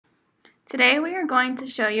Today we are going to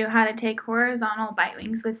show you how to take horizontal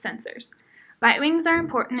bitewings with sensors. Bitewings are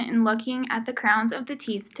important in looking at the crowns of the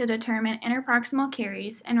teeth to determine interproximal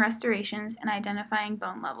caries and restorations and identifying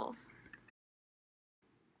bone levels.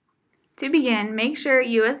 To begin, make sure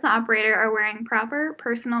you as the operator are wearing proper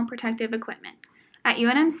personal protective equipment. At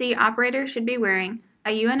UNMC, operators should be wearing a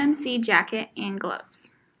UNMC jacket and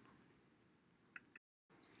gloves.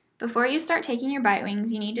 Before you start taking your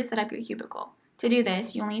bitewings, you need to set up your cubicle. To do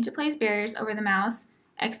this, you'll need to place barriers over the mouse,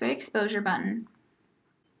 X-ray exposure button,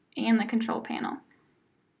 and the control panel.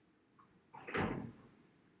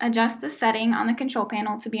 Adjust the setting on the control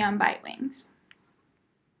panel to be on bitewings.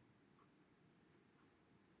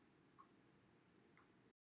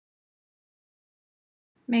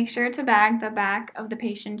 Make sure to bag the back of the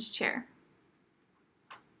patient's chair.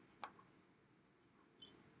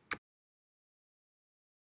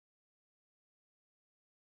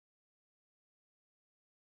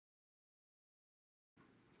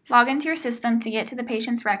 Log into your system to get to the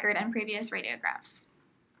patient's record and previous radiographs.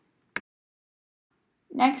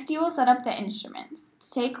 Next, you will set up the instruments.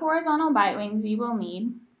 To take horizontal bitewings, you will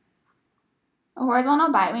need a horizontal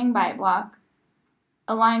bitewing bite block,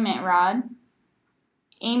 alignment rod,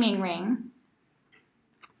 aiming ring,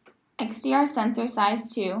 XDR sensor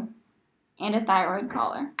size 2, and a thyroid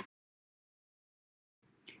collar.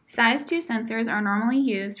 Size 2 sensors are normally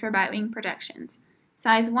used for bitewing projections.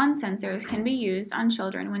 Size 1 sensors can be used on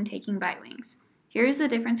children when taking bitewings. Here is the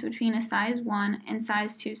difference between a size 1 and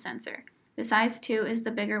size 2 sensor. The size 2 is the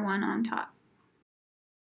bigger one on top.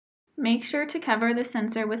 Make sure to cover the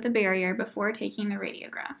sensor with a barrier before taking the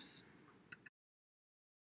radiographs.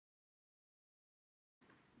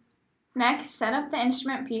 Next, set up the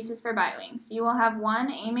instrument pieces for bitewings. You will have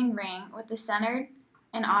one aiming ring with the centered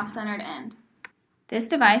and off-centered end. This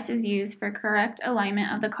device is used for correct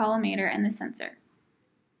alignment of the collimator and the sensor.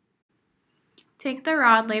 Take the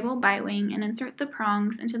rod labeled bitewing and insert the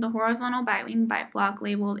prongs into the horizontal bitewing bite block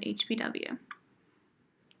labeled HBW.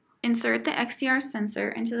 Insert the XDR sensor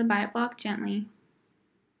into the bite block gently,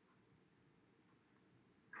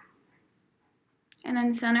 and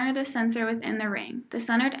then center the sensor within the ring. The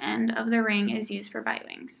centered end of the ring is used for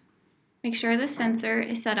bitewings. Make sure the sensor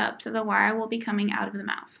is set up so the wire will be coming out of the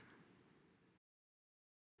mouth.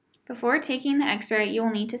 Before taking the X-ray, you will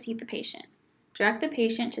need to seat the patient. Direct the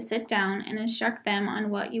patient to sit down and instruct them on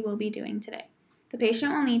what you will be doing today. The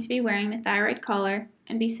patient will need to be wearing the thyroid collar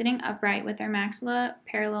and be sitting upright with their maxilla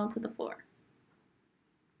parallel to the floor.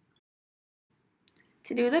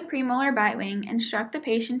 To do the premolar bitewing, instruct the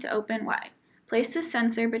patient to open wide. Place the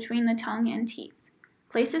sensor between the tongue and teeth.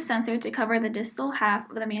 Place the sensor to cover the distal half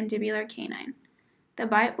of the mandibular canine. The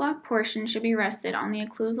bite block portion should be rested on the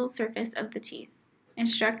occlusal surface of the teeth.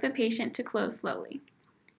 Instruct the patient to close slowly.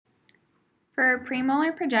 For a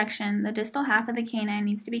premolar projection, the distal half of the canine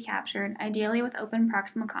needs to be captured, ideally with open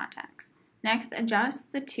proximal contacts. Next,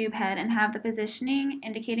 adjust the tube head and have the positioning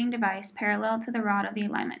indicating device parallel to the rod of the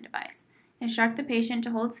alignment device. Instruct the patient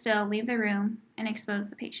to hold still, leave the room, and expose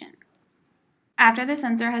the patient. After the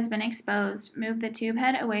sensor has been exposed, move the tube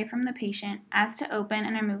head away from the patient, ask to open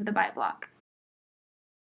and remove the bite block.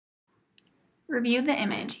 Review the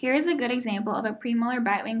image. Here is a good example of a premolar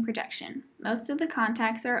bitewing projection. Most of the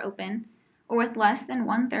contacts are open, or with less than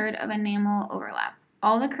 1/3 of enamel overlap.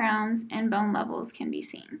 All the crowns and bone levels can be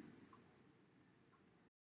seen.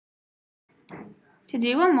 To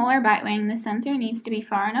do a molar bitewing, the sensor needs to be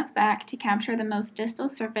far enough back to capture the most distal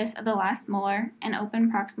surface of the last molar and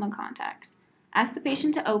open proximal contacts. Ask the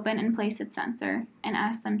patient to open and place its sensor, and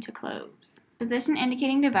ask them to close. The position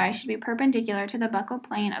indicating device should be perpendicular to the buccal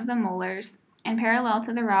plane of the molars and parallel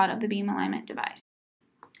to the rod of the beam alignment device.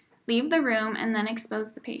 Leave the room and then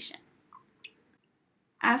expose the patient.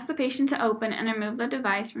 Ask the patient to open and remove the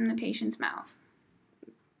device from the patient's mouth.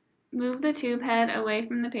 Move the tube head away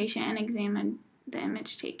from the patient and examine the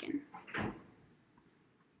image taken.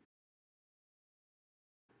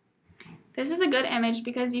 This is a good image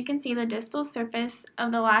because you can see the distal surface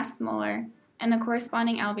of the last molar and the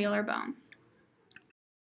corresponding alveolar bone.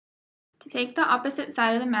 To take the opposite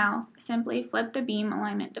side of the mouth, simply flip the beam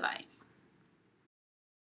alignment device.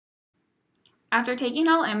 After taking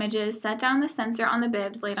all images, set down the sensor on the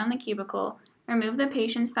bibs laid on the cubicle, remove the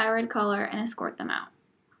patient's thyroid collar, and escort them out.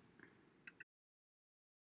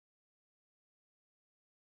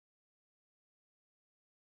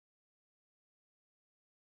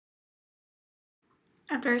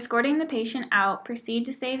 After escorting the patient out, proceed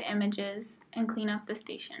to save images and clean up the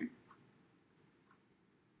station.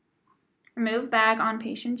 Remove bag on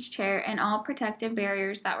patient's chair and all protective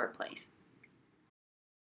barriers that were placed.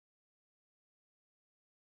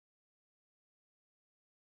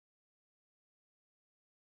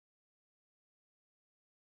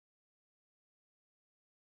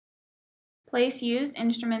 Place used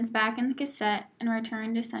instruments back in the cassette and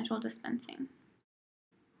return to central dispensing.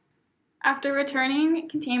 After returning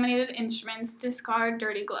contaminated instruments, discard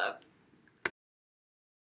dirty gloves.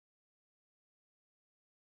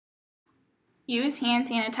 Use hand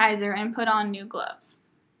sanitizer and put on new gloves.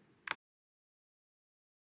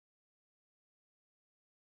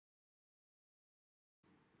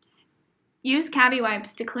 Use cavi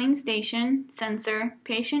wipes to clean station, sensor,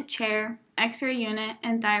 patient chair, X-ray unit,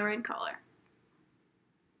 and thyroid collar.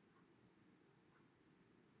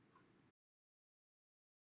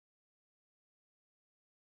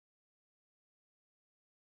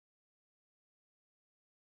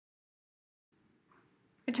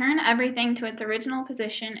 Return everything to its original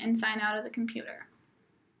position and sign out of the computer.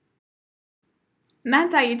 And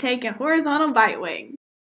that's how you take a horizontal bitewing.